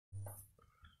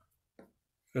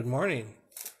Good morning.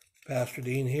 Pastor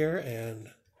Dean here, and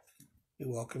we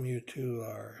welcome you to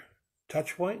our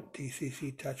Touchpoint,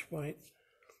 TCC Touchpoint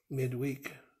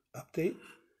midweek update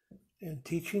and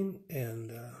teaching.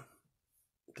 And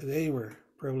today we're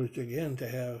privileged again to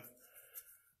have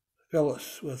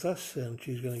Phyllis with us, and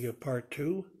she's going to give part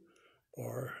 2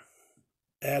 or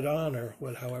add on or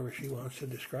however she wants to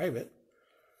describe it.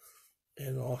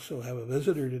 And also have a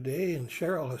visitor today, and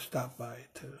Cheryl has stopped by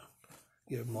to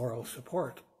give moral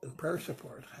support and prayer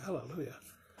support. Hallelujah.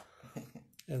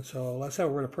 And so let's have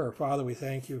a word of prayer. Father, we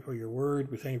thank you for your word.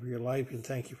 We thank you for your life, and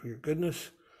thank you for your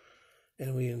goodness.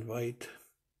 And we invite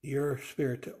your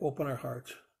Spirit to open our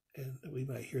hearts and that we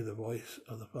might hear the voice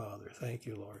of the Father. Thank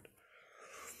you, Lord.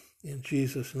 In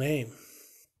Jesus' name.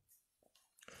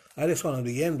 I just want to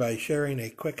begin by sharing a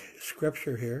quick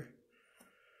scripture here.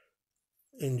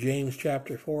 In James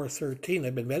chapter 4:13,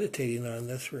 I've been meditating on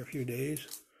this for a few days.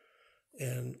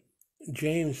 And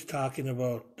James talking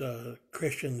about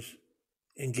Christians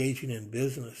engaging in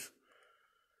business,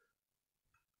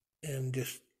 and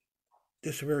just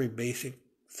a very basic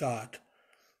thought.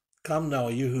 Come now,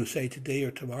 you who say today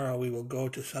or tomorrow we will go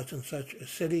to such and such a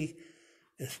city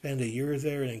and spend a year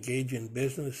there and engage in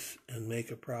business and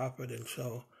make a profit. And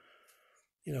so,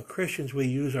 Christians, we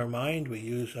use our mind, we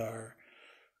use our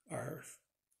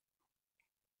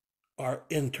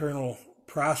internal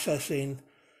processing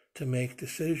to make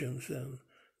decisions. And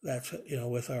that's,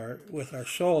 with our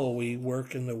soul, we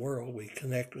work in the world, we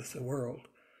connect with the world.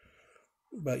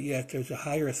 But yet there's a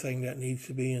higher thing that needs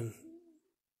to be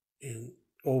in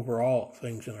overall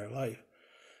things in our life.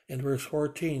 In verse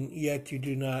 14, yet you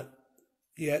do not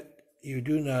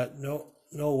know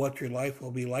what your life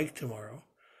will be like tomorrow.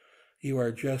 You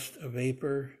are just a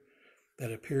vapor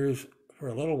that appears for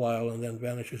a little while and then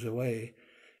vanishes away.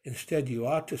 Instead, you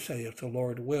ought to say, if the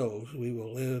Lord wills, we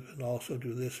will live and also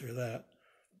do this or that.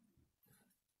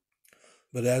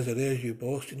 But as it is, you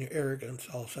boast in your arrogance.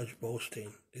 All such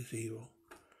boasting is evil.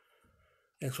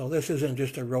 And so this isn't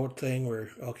just a rote thing where,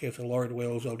 okay, if the Lord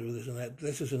wills, I'll do this and that.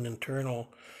 This is an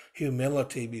internal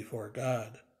humility before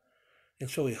God. And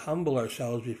so we humble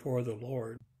ourselves before the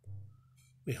Lord.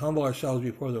 We humble ourselves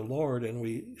before the Lord, and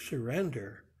we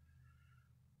surrender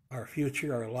our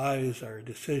future, our lives, our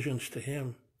decisions to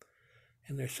Him.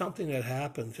 And there's something that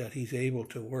happens that He's able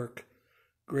to work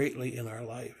greatly in our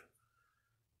life.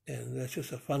 And that's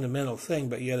just a fundamental thing,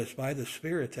 but yet it's by the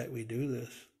Spirit that we do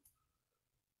this.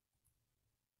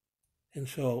 And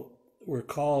so we're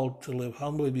called to live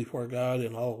humbly before God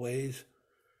in all ways.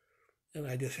 And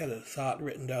I just had a thought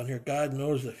written down here. God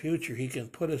knows the future. He can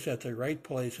put us at the right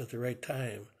place at the right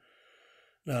time.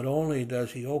 Not only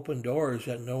does He open doors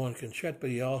that no one can shut, but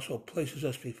He also places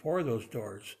us before those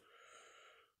doors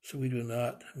so we do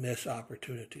not miss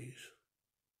opportunities.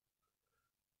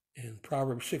 In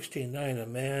Proverbs 16:9, a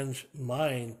man's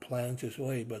mind plans his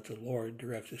way, but the Lord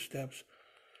directs his steps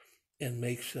and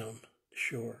makes them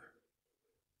sure.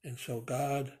 And so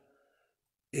God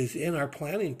is in our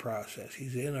planning process.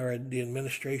 He's in the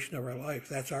administration of our life.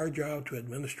 That's our job, to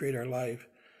administrate our life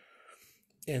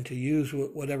and to use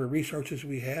whatever resources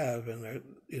we have and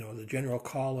the general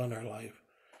call on our life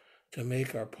to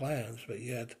make our plans. But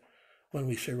yet, when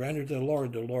we surrender to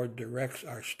the Lord directs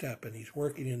our step, and He's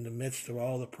working in the midst of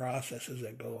all the processes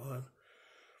that go on.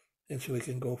 And so we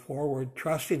can go forward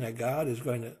trusting that God is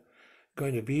going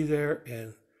to be there,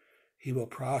 and He will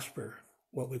prosper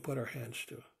what we put our hands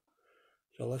to.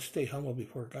 So let's stay humble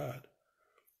before God.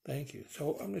 Thank you.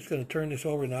 So I'm just going to turn this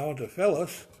over now to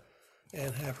Phyllis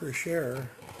and have her share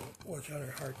what's on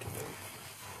her heart today.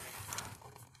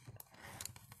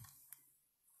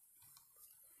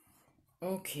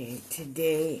 Okay,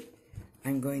 today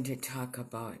I'm going to talk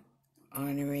about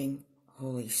honoring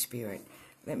Holy Spirit.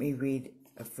 Let me read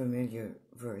a familiar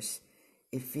verse,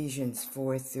 Ephesians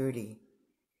 4:30.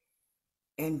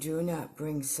 And do not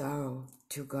bring sorrow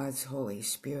to God's Holy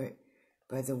Spirit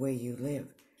by the way you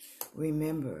live.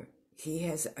 Remember, He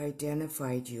has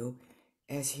identified you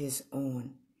as His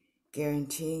own,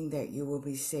 guaranteeing that you will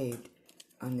be saved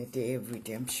on the day of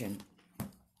redemption.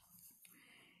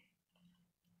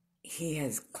 He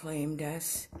has claimed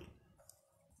us,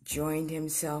 joined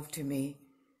Himself to me,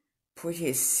 put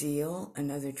His seal,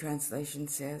 another translation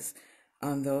says,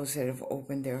 on those that have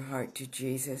opened their heart to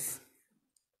Jesus.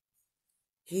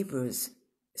 Hebrews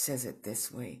says it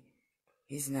this way: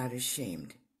 He's not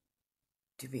ashamed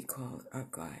to be called our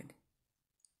God.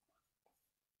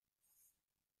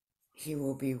 He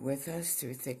will be with us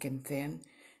through thick and thin,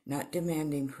 not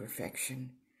demanding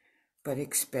perfection, but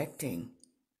expecting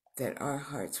that our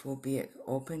hearts will be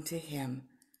open to Him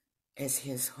as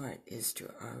His heart is to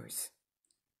ours.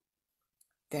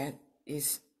 That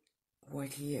is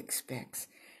what he expects.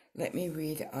 Let me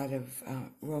read out of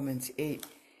Romans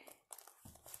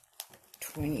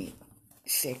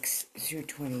 8:26 through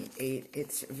 28.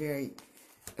 It's very,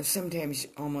 sometimes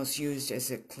almost used as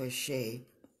a cliche,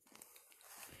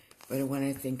 but I want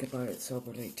to think about it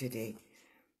soberly today.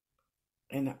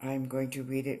 And I'm going to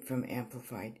read it from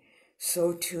Amplified.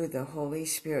 So too the Holy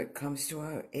Spirit comes to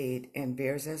our aid and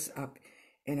bears us up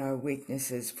in our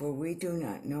weaknesses, for we do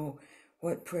not know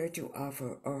what prayer to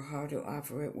offer or how to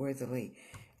offer it worthily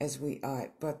as we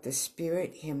ought, but the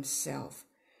Spirit himself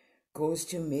goes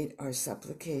to meet our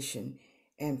supplication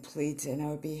and pleads in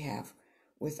our behalf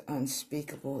with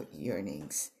unspeakable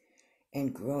yearnings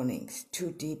and groanings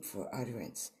too deep for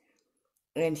utterance.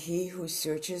 And he who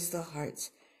searches the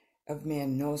hearts of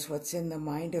men knows what's in the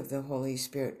mind of the Holy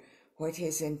Spirit, what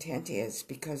his intent is,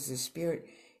 because the Spirit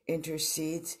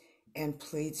intercedes and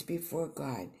pleads before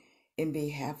God in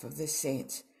behalf of the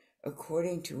saints,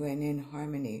 according to and in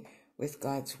harmony with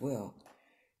God's will.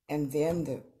 And then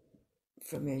the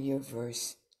familiar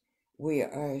verse, we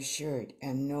are assured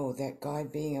and know that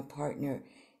God, being a partner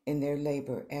in their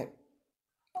labor at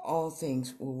all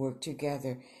things, will work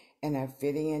together and are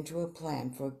fitting into a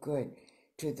plan for good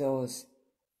to those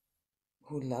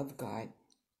who love God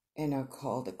and are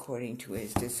called according to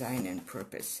his design and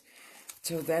purpose.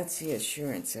 So that's the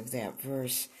assurance of that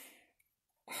verse.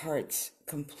 Hearts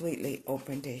completely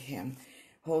open to him.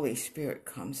 Holy Spirit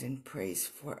comes and prays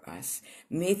for us,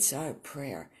 meets our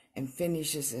prayer, and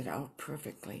finishes it out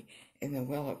perfectly in the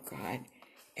will of God,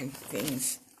 and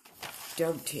things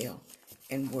dovetail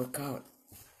and work out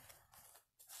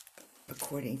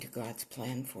according to God's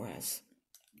plan for us.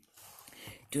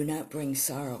 Do not bring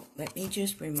sorrow. Let me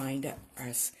just remind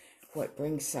us what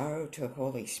brings sorrow to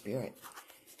Holy Spirit.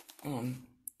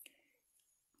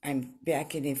 I'm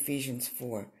back in Ephesians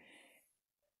 4,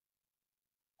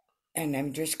 and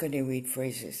I'm just going to read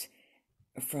phrases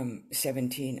from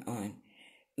 17 on.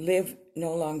 Live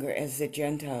no longer as the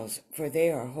Gentiles, for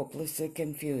they are hopelessly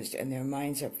confused, and their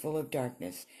minds are full of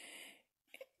darkness.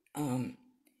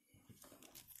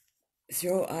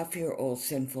 Throw off your old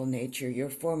sinful nature, your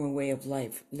former way of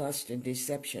life, lust and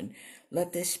deception.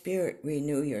 Let the Spirit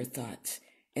renew your thoughts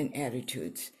and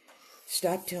attitudes.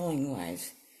 Stop telling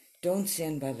lies. Don't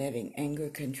sin by letting anger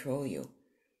control you.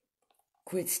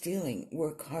 Quit stealing.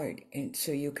 Work hard and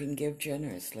so you can give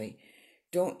generously.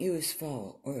 Don't use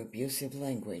foul or abusive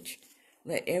language.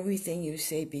 Let everything you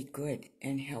say be good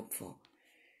and helpful,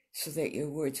 so that your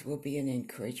words will be an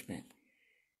encouragement.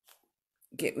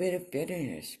 Get rid of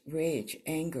bitterness, rage,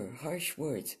 anger, harsh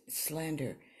words,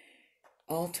 slander,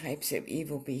 all types of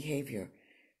evil behavior.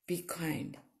 Be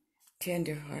kind,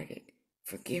 tender-hearted,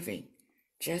 forgiving,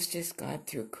 just as God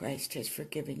through Christ has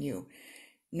forgiven you.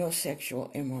 No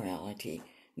sexual immorality,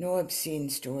 no obscene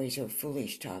stories or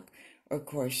foolish talk, or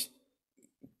coarse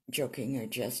joking or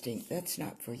jesting. That's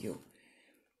not for you.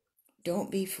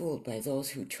 Don't be fooled by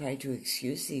those who try to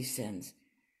excuse these sins,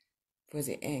 for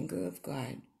the anger of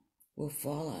God will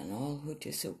fall on all who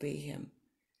disobey him.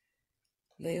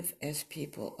 Live as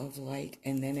people of light.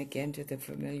 And then again to the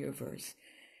familiar verse,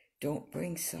 don't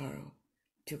bring sorrow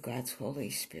to God's Holy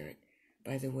Spirit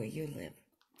by the way you live.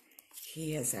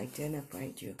 He has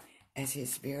identified you as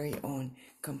his very own,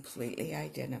 completely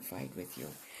identified with you.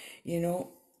 You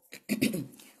know,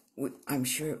 I'm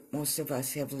sure most of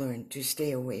us have learned to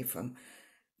stay away from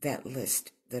that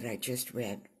list that I just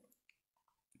read.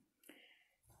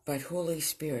 But Holy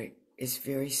Spirit is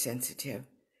very sensitive,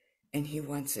 and he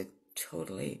wants a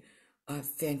totally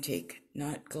authentic,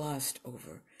 not glossed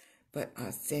over, but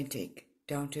authentic,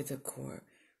 down to the core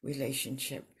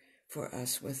relationship for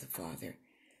us with the Father.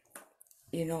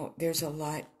 You know, there's a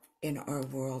lot in our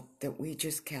world that we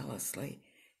just callously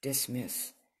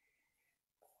dismiss.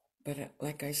 But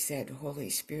like I said, Holy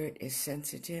Spirit is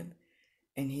sensitive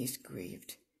and he's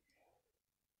grieved.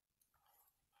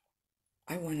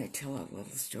 I want to tell a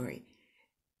little story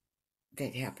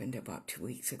that happened about 2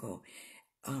 weeks ago.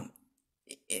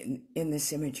 In the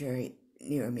cemetery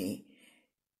near me,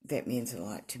 that means a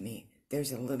lot to me.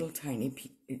 There's a little tiny,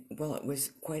 well, it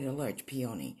was quite a large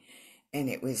peony, and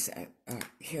it was a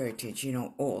heritage, you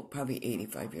know, old, probably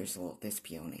 85 years old, this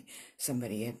peony.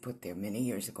 Somebody had put there many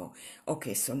years ago.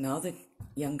 Okay, so now the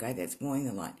young guy that's mowing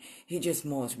the lawn, he just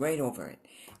mows right over it.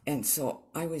 And so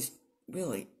I was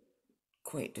really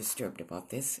quite disturbed about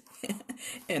this.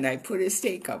 And I put a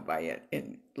stake up by it,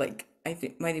 and like, I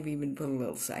think might have even put a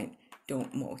little sign,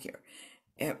 don't mow here.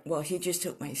 And, well, he just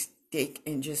took my stake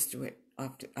and just threw it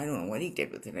off to, I don't know what he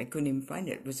did with it. I couldn't even find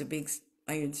it. It was a big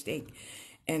iron stake.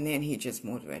 And then he just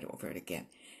mowed right over it again.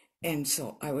 And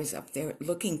so I was up there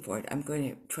looking for it. I'm going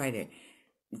to try to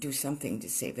do something to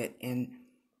save it. And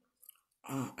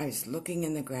I was looking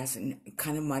in the grass and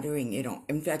kind of muttering,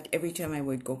 In fact, every time I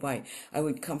would go by, I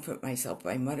would comfort myself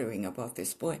by muttering about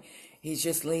this boy. He's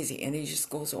just lazy, and he just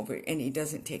goes over and he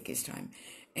doesn't take his time.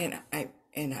 And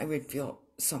I would feel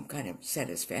some kind of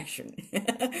satisfaction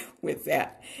with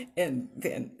that. And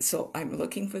then, so I'm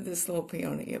looking for this little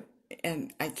peony,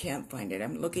 and I can't find it.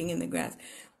 I'm looking in the grass.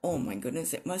 Oh my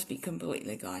goodness, it must be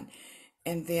completely gone.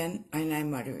 And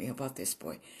I'm muttering about this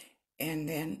boy. And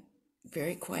then,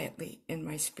 very quietly in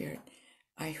my spirit,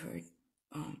 I heard,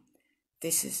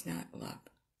 this is not love.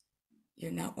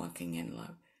 You're not walking in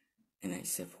love. And I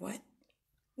said, what?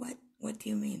 What do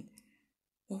you mean?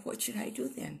 Well, what should I do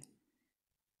then?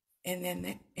 And then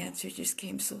the answer just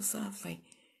came so softly,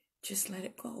 just let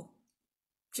it go.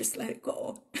 Just let it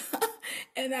go.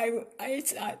 And I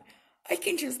thought, I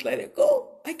can just let it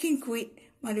go. I can quit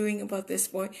muttering about this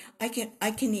boy. I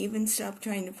can even stop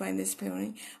trying to find this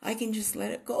peony. I can just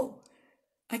let it go.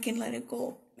 I can let it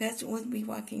go. That's what would be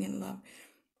walking in love.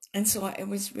 And so I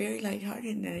was very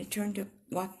lighthearted, and I turned to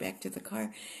walk back to the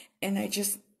car, and I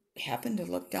just happened to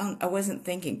look down. I wasn't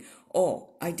thinking, oh,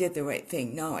 I did the right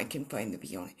thing. Now I can find the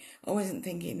peony. I wasn't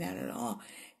thinking that at all.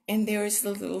 And there's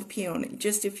the little peony,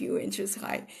 just a few inches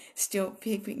high, still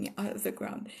peeping out of the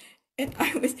ground. And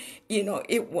I was,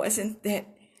 it wasn't that,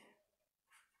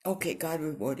 okay, God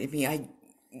rewarded me. I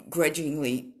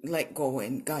grudgingly let go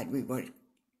and God rewarded.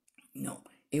 No,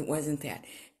 it wasn't that.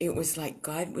 It was like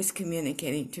God was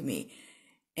communicating to me,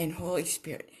 and Holy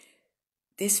Spirit,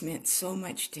 this meant so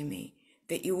much to me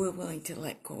that you were willing to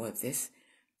let go of this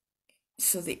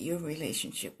so that your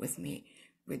relationship with me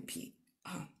would be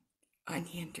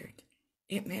unhindered.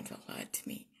 It meant a lot to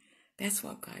me. That's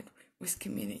what God was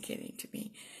communicating to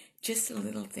me. Just a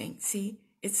little thing. See,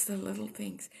 it's the little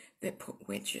things that put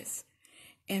wedges.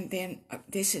 And then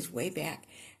this is way back.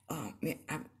 I'll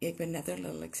give another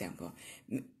little example.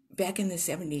 Back in the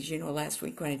 70s, last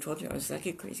week when I told you I was like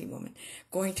a crazy woman,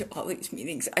 going to all these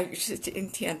meetings, I was just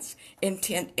intense.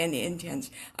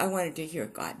 I wanted to hear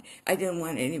God. I didn't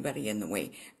want anybody in the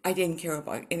way. I didn't care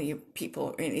about any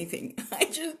people or anything. I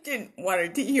just didn't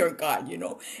want to hear God,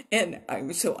 And I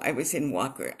was in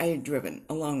Walker. I had driven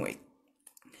a long way.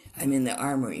 I'm in the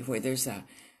armory where there's a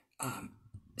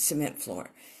cement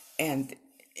floor, and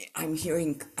I'm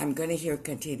going to hear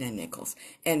Katina Nichols.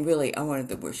 And really, I wanted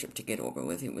the worship to get over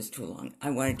with. It was too long. I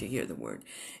wanted to hear the word.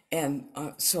 And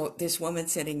so this woman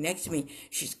sitting next to me,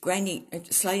 she's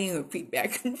sliding her feet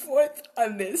back and forth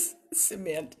on this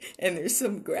cement. And there's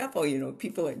some gravel,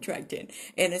 people are dragged in.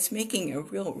 And it's making a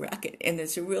real racket, and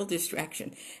it's a real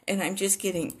distraction. And I'm just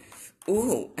getting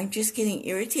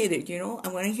irritated, I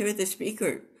want to hear the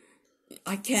speaker.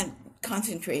 I can't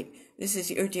concentrate. This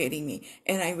is irritating me,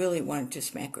 and I really wanted to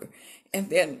smack her. And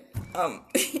then,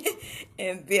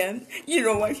 you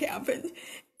know what happened?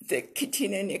 The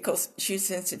Katina Nichols, she's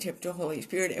sensitive to Holy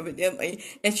Spirit, evidently,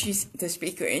 and she's the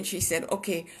speaker, and she said,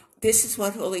 okay, this is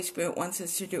what Holy Spirit wants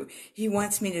us to do. He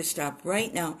wants me to stop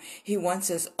right now. He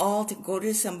wants us all to go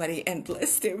to somebody and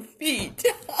bless their feet.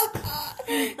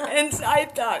 And so I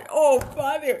thought, oh,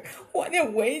 Father, what a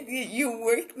way that you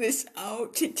work this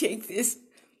out to take this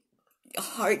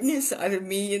hardness out of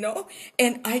me,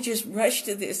 And I just rushed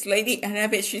to this lady, and I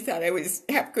bet she thought I was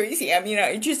half crazy.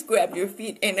 I just grabbed her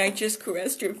feet, and I just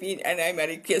caressed her feet, and I might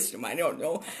have kissed them. I don't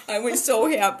know. I was so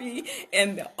happy,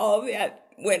 and all that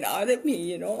went out of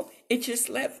me, It just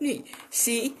left me.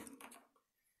 See,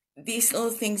 these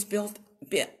little things build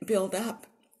up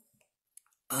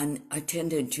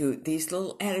unattended to. These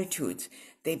little attitudes,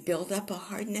 they build up a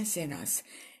hardness in us.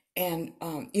 And,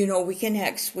 we can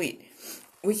act sweet.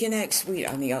 We can act sweet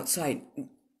on the outside.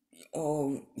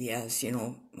 Oh, yes,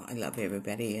 I love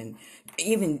everybody. And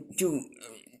even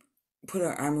put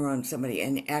our arm around somebody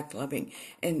and act loving.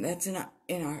 And that's not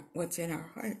what's in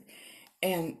our heart.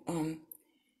 And,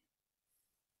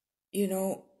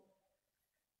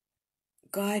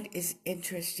 God is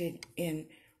interested in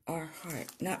our heart,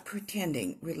 not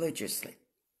pretending religiously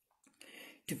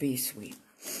to be sweet.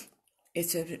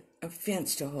 It's an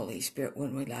offense to Holy Spirit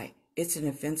when we lie. It's an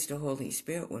offense to Holy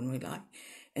Spirit when we lie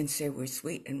and say we're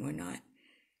sweet and we're not.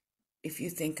 If you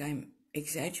think I'm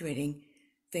exaggerating,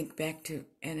 think back to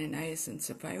Ananias and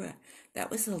Sapphira. That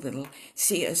was a little,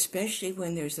 especially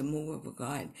when there's a move of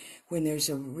God, when there's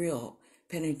a real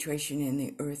penetration in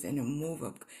the earth and a move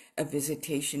of a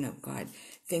visitation of God,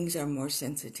 things are more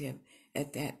sensitive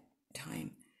at that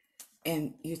time.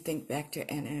 And you think back to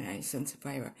Ananias and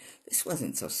Sapphira. This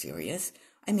wasn't so serious.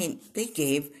 They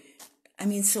gave.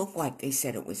 So what? They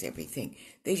said it was everything.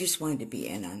 They just wanted to be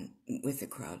in with the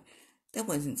crowd. That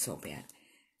wasn't so bad.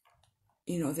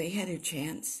 They had a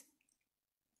chance.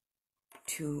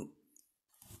 to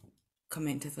come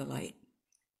into the light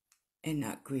and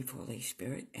not grieve Holy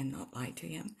Spirit and not lie to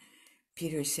him.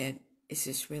 Peter said, is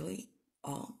this really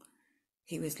all?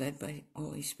 He was led by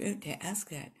Holy Spirit to ask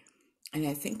that. And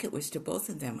I think it was to both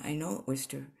of them. I know it was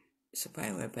to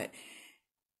Sapphira, but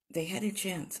they had a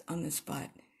chance on the spot.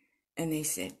 And they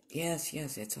said, yes,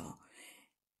 it's all.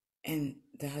 And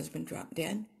the husband dropped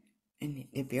dead, and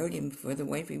they buried him before the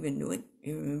wife even knew it.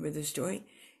 You remember the story?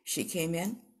 She came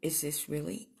in, is this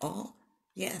really all?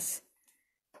 Yes.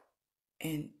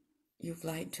 And you've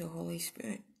lied to Holy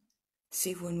Spirit.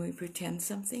 See, when we pretend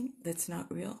something that's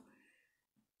not real,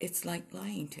 it's like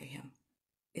lying to him.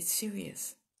 It's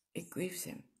serious. It grieves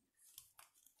him.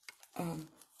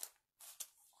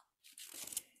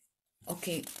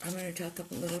 Okay, I'm going to talk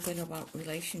a little bit about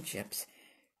relationships.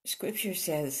 Scripture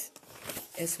says,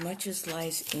 as much as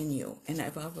lies in you, and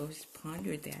I've always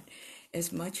pondered that,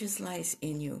 as much as lies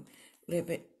in you, live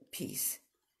at peace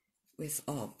with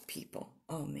all people,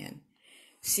 all men.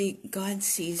 See, God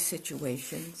sees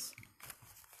situations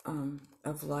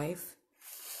of life,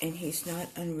 and he's not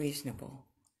unreasonable.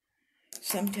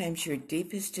 Sometimes your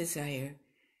deepest desire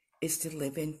is to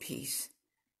live in peace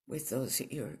with those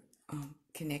that you're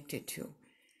connected to.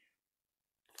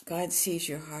 God sees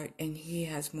your heart, and he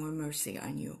has more mercy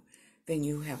on you than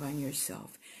you have on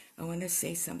yourself. I want to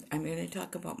say something. I'm going to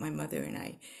talk about my mother and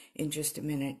I in just a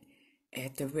minute,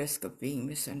 at the risk of being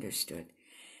misunderstood.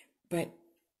 But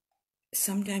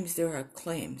sometimes there are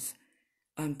claims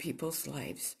on people's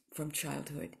lives from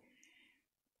childhood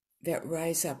that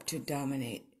rise up to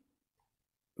dominate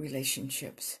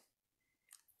relationships.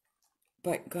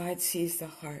 But God sees the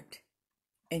heart,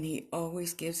 and he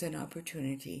always gives an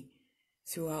opportunity.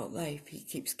 Throughout life, he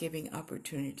keeps giving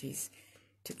opportunities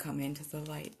to come into the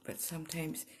light. But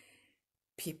sometimes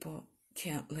people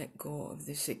can't let go of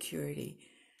the security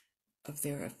of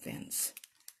their offense,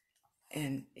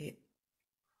 and it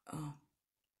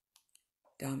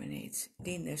dominates.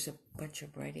 Dean, there's a bunch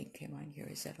of writing came on here.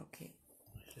 Is that okay?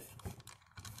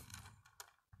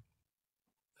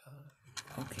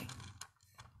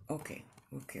 Okay,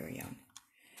 we'll carry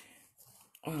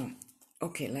on.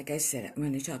 Okay, like I said, I'm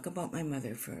going to talk about my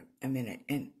mother for a minute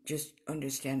and just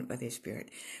understand it by the Spirit.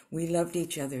 We loved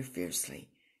each other fiercely.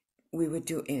 We would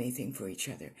do anything for each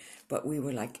other, but we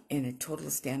were like in a total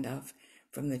standoff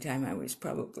from the time I was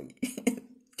probably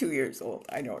 2 years old.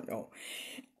 I don't know.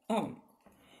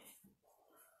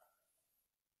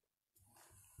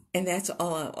 And that's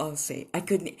all I'll say. I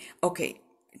couldn't. Okay,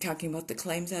 talking about the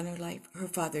claims on her life, her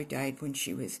father died when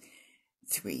she was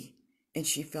 3, and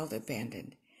she felt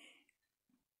abandoned.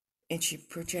 And she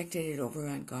projected it over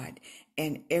on God.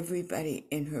 And everybody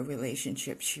in her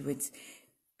relationship, she would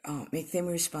make them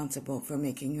responsible for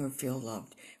making her feel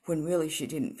loved, when really she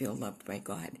didn't feel loved by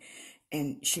God.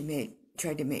 And she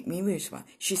tried to make me responsible.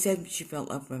 She said she felt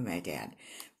loved by my dad.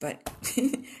 But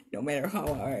no matter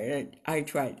how hard I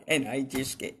tried, and I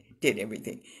just did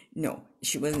everything. No,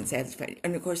 she wasn't satisfied.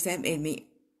 And of course, that made me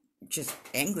just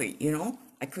angry,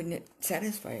 I couldn't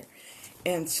satisfy her.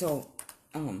 And so,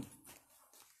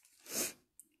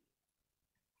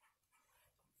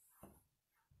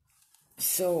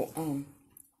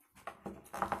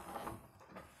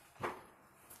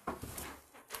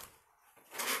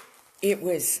 it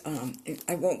was,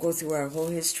 I won't go through our whole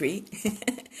history,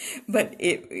 but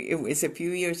it was a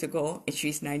few years ago, and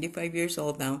she's 95 years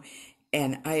old now,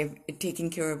 and I've taken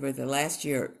care of her the last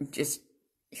year just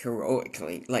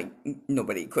heroically, like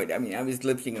nobody could. I mean, I was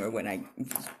lifting her when I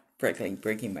was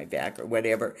breaking my back or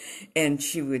whatever, and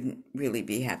she wouldn't really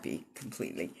be happy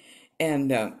completely. And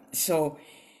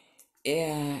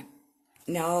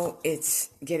now it's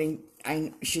getting,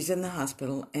 she's in the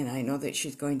hospital, and I know that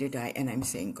she's going to die, and I'm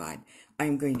saying, God,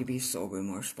 I'm going to be so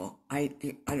remorseful. I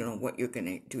don't know what you're going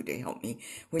to do to help me.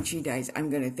 When she dies,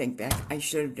 I'm going to think back, I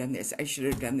should have done this. I should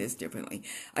have done this differently.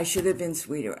 I should have been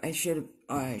sweeter. I should have.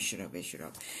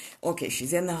 Okay,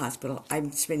 she's in the hospital.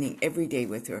 I'm spending every day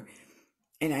with her,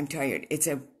 and I'm tired. It's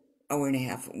an hour and a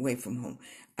half away from home.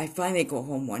 I finally go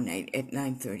home one night at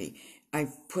 9:30. I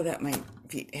put up my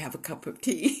feet, have a cup of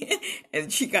tea,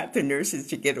 and she got the nurses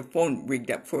to get a phone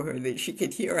rigged up for her that she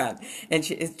could hear on. And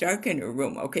it's dark in her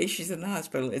room, okay? She's in the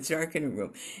hospital. It's dark in her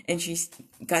room. And she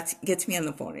gets me on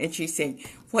the phone, and she's saying,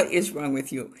 what is wrong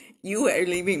with you? You are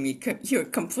leaving me here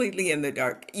completely in the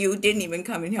dark. You didn't even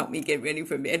come and help me get ready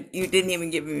for bed. You didn't even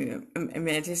give me a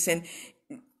medicine.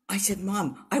 I said,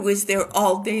 Mom, I was there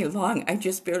all day long. I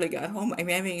just barely got home. I'm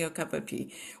having a cup of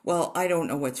tea. Well, I don't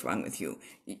know what's wrong with you.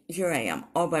 Here I am,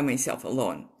 all by myself,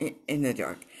 alone, in the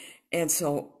dark. And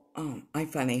so I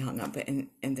finally hung up, and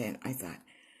then I thought,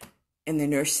 and the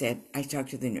nurse said, I talked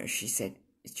to the nurse. She said,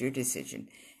 It's your decision.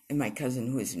 And my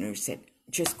cousin, who is a nurse, said,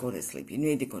 just go to sleep. You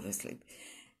need to go to sleep.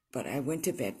 But I went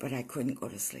to bed, but I couldn't go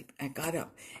to sleep. I got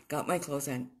up, got my clothes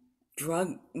on,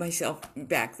 drug myself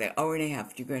back the hour and a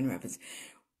half to Grand Rapids,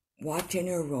 walked in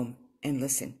her room, and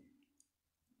listen,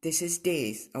 this is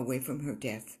days away from her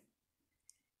death.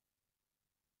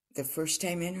 The first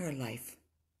time in her life,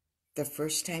 the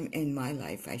first time in my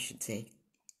life, I should say,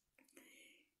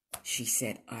 she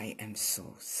said, I am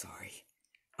so sorry.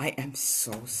 I am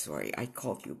so sorry. I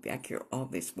called you back here all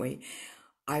this way.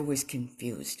 I was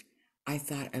confused. I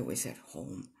thought I was at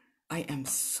home. I am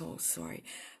so sorry.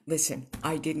 Listen,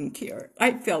 I didn't care.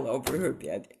 I fell over her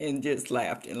bed and just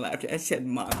laughed and laughed. I said,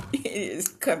 Mom, it is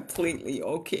completely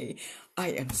okay. I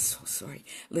am so sorry.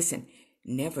 Listen,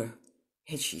 never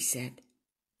had she said,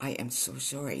 I am so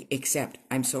sorry, except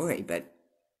I'm sorry, but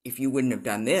if you wouldn't have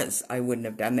done this, I wouldn't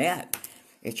have done that.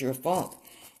 It's your fault.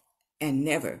 And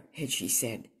never had she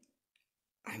said,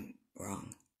 I'm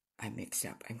wrong. I'm mixed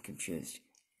up. I'm confused.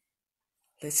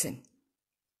 Listen,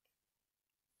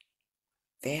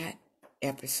 that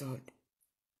episode,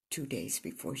 2 days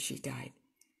before she died,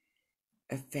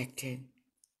 affected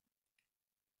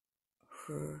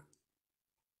her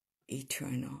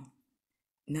eternal,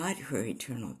 not her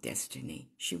eternal destiny.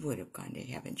 She would have gone to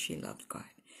heaven. She loved God.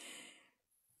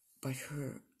 But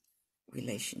her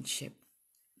relationship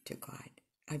to God.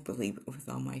 I believe it with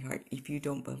all my heart. If you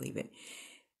don't believe it,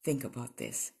 think about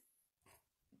this.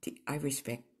 I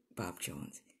respect Bob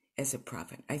Jones as a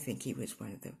prophet. I think he was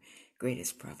one of the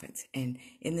greatest prophets. And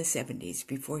in the 70s,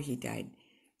 before he died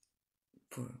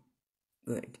for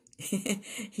good,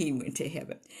 he went to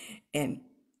heaven. And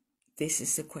this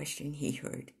is the question he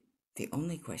heard, the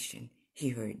only question he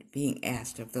heard being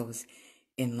asked of those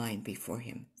in line before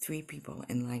him. 3 people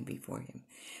in line before him.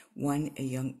 One, a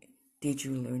young, did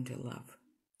you learn to love?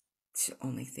 It's the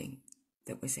only thing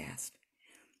that was asked.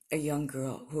 A young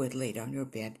girl who had laid on her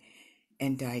bed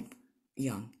and died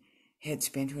young had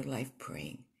spent her life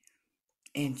praying.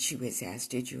 And she was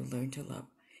asked, did you learn to love?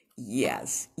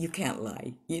 Yes, you can't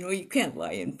lie. You can't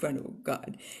lie in front of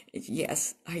God.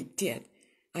 Yes, I did.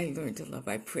 I learned to love.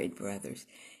 I prayed for others.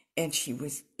 And she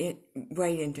was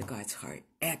right into God's heart.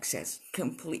 Access,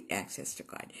 complete access to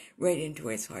God. Right into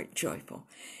his heart, joyful.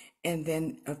 And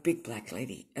then a big black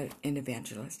lady, an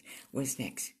evangelist, was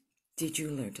next. Did you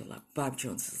learn to love? Bob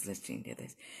Jones is listening to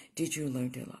this. Did you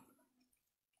learn to love?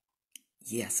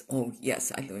 Yes. Oh,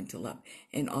 yes, I learned to love.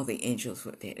 And all the angels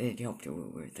that had helped her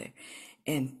were there.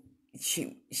 And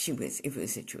she was, it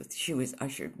was the truth. She was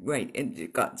ushered right into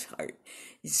God's heart.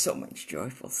 So much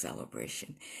joyful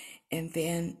celebration. And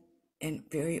then a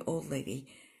very old lady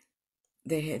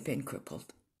that had been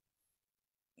crippled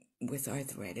with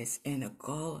arthritis, and a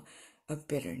gall of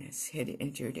bitterness had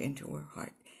entered into her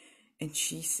heart. And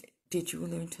she said, did you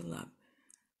learn to love?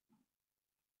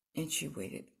 And she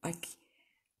waited.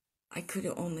 I could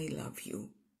only love you.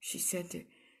 She said to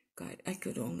God, I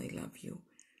could only love you.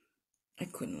 I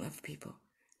couldn't love people.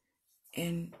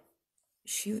 And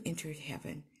she entered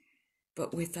heaven,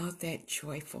 but without that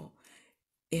joyful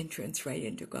entrance right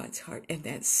into God's heart and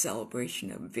that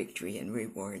celebration of victory and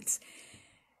rewards.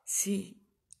 See,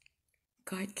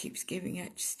 God keeps giving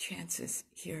us chances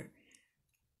here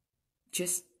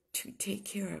just to take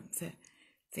care of the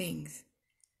things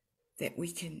that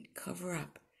we can cover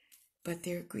up, but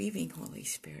they're grieving Holy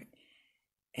Spirit,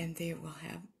 and they will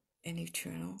have an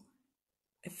eternal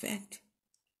effect.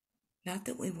 Not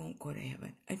that we won't go to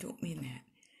heaven. I don't mean that.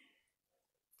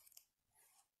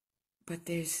 But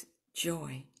there's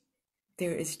joy.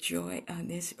 There is joy on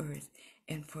this earth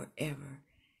and forever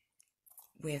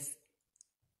with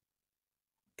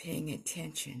paying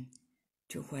attention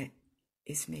to what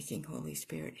is making Holy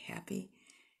Spirit happy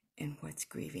and what's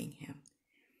grieving him.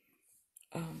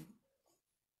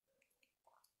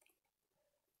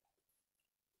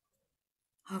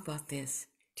 How about this?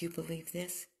 Do you believe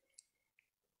this?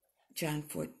 John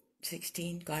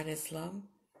 4:16, God is love,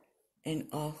 and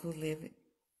all who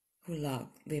love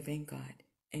live in God,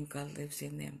 and God lives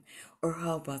in them. Or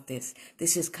how about this?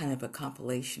 This is kind of a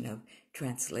compilation of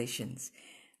translations.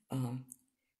 1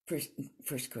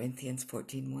 Corinthians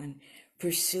 14:1,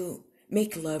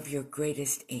 make love your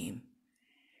greatest aim.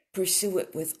 Pursue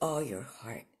it with all your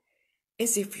heart,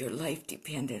 as if your life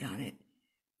depended on it,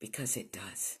 because it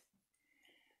does.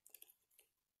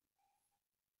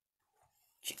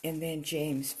 And then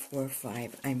James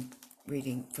 4:5, I'm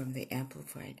reading from the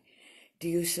Amplified. Do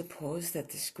you suppose that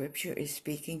the scripture is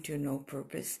speaking to no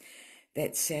purpose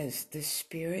that says the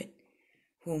Spirit,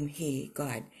 whom he,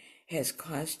 God, has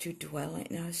caused to dwell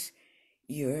in us,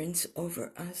 yearns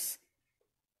over us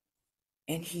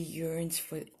And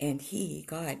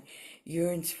God,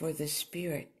 yearns for the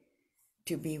Spirit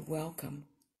to be welcome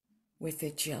with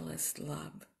a jealous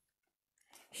love.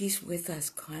 He's with us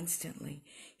constantly.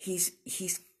 He's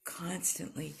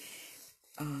constantly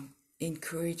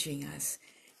encouraging us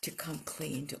to come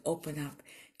clean, to open up,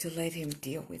 to let him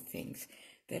deal with things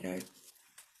that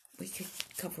we could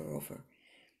cover over.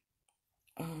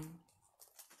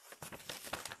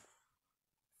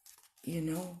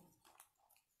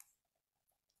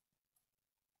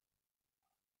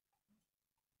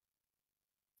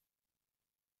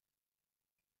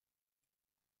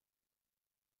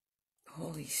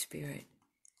 Holy Spirit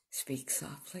speaks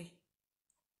softly,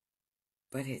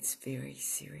 but it's very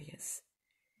serious.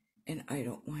 And I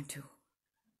don't want to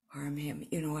harm him.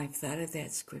 I've thought of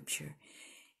that scripture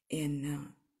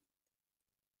in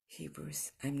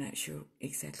Hebrews. I'm not sure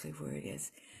exactly where it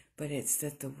is, but it's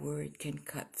that the word can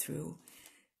cut through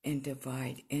and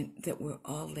divide, and that we're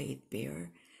all laid bare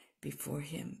before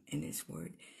him in his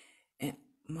word. And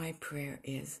my prayer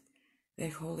is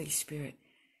that Holy Spirit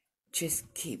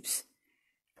just keeps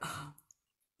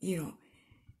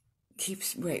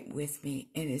right with me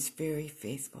and is very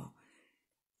faithful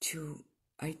to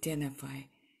identify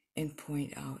and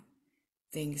point out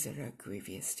things that are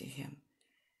grievous to him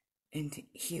and to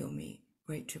heal me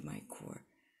right to my core.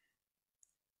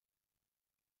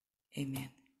 Amen.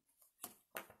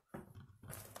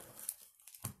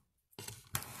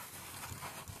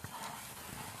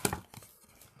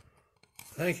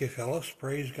 Thank you, Phyllis.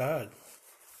 Praise God.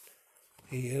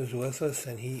 He is with us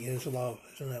and he is love.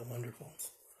 Isn't that wonderful?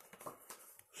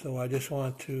 So I just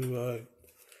want to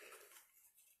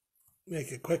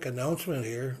make a quick announcement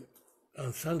here.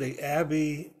 On Sunday,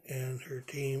 Abby and her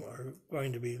team are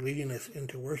going to be leading us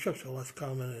into worship, so let's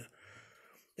come and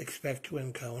expect to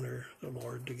encounter the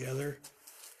Lord together.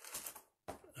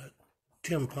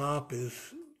 Tim Pop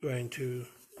is going to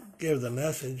give the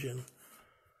message, and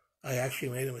I actually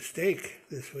made a mistake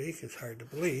this week. It's hard to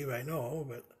believe, I know,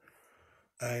 but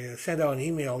I sent out an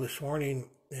email this morning,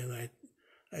 and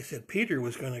I said Peter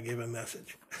was going to give a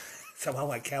message. Somehow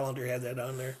my calendar had that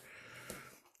on there.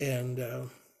 And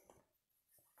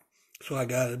so I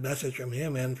got a message from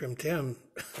him and from Tim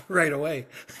right away.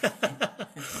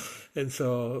 And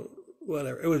so,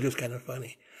 whatever, it was just kind of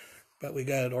funny. But we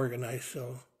got it organized,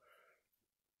 so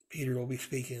Peter will be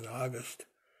speaking in August.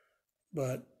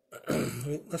 But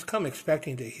let's come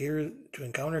expecting to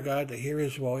encounter God, to hear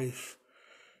his voice,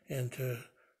 and to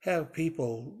have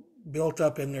people built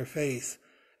up in their faith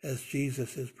as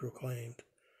Jesus is proclaimed.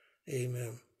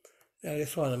 Amen. I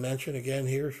just want to mention again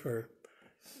here for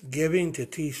giving to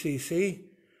TCC,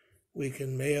 we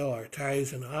can mail our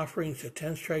tithes and offerings to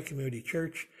 10 Strike Community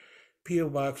Church, P.O.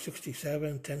 Box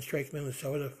 67, 10 Strike,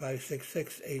 Minnesota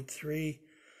 56683,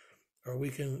 or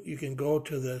you can go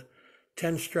to the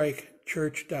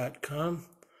 10strikechurch.com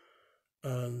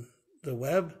on the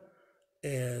web,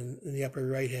 and in the upper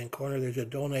right hand corner there's a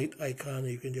donate icon.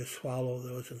 You can just follow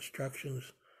those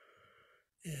instructions.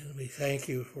 And we thank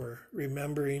you for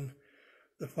remembering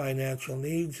the financial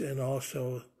needs and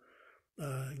also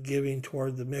giving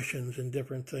toward the missions and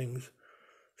different things.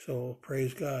 So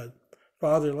praise God.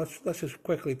 Father, let's just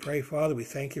quickly pray. Father, we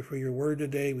thank you for your word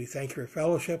today. We thank you for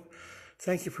fellowship.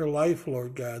 Thank you for life,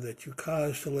 Lord God, that you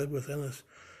cause to live within us.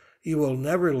 You will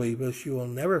never leave us. You will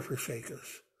never forsake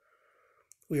us.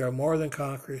 We are more than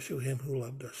conquerors through him who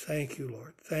loved us. Thank you,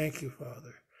 Lord. Thank you,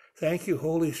 Father. Thank you,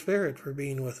 Holy Spirit, for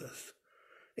being with us.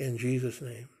 In Jesus'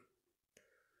 name.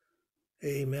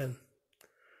 Amen.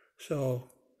 So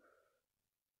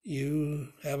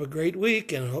you have a great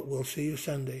week, and we'll see you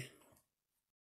Sunday.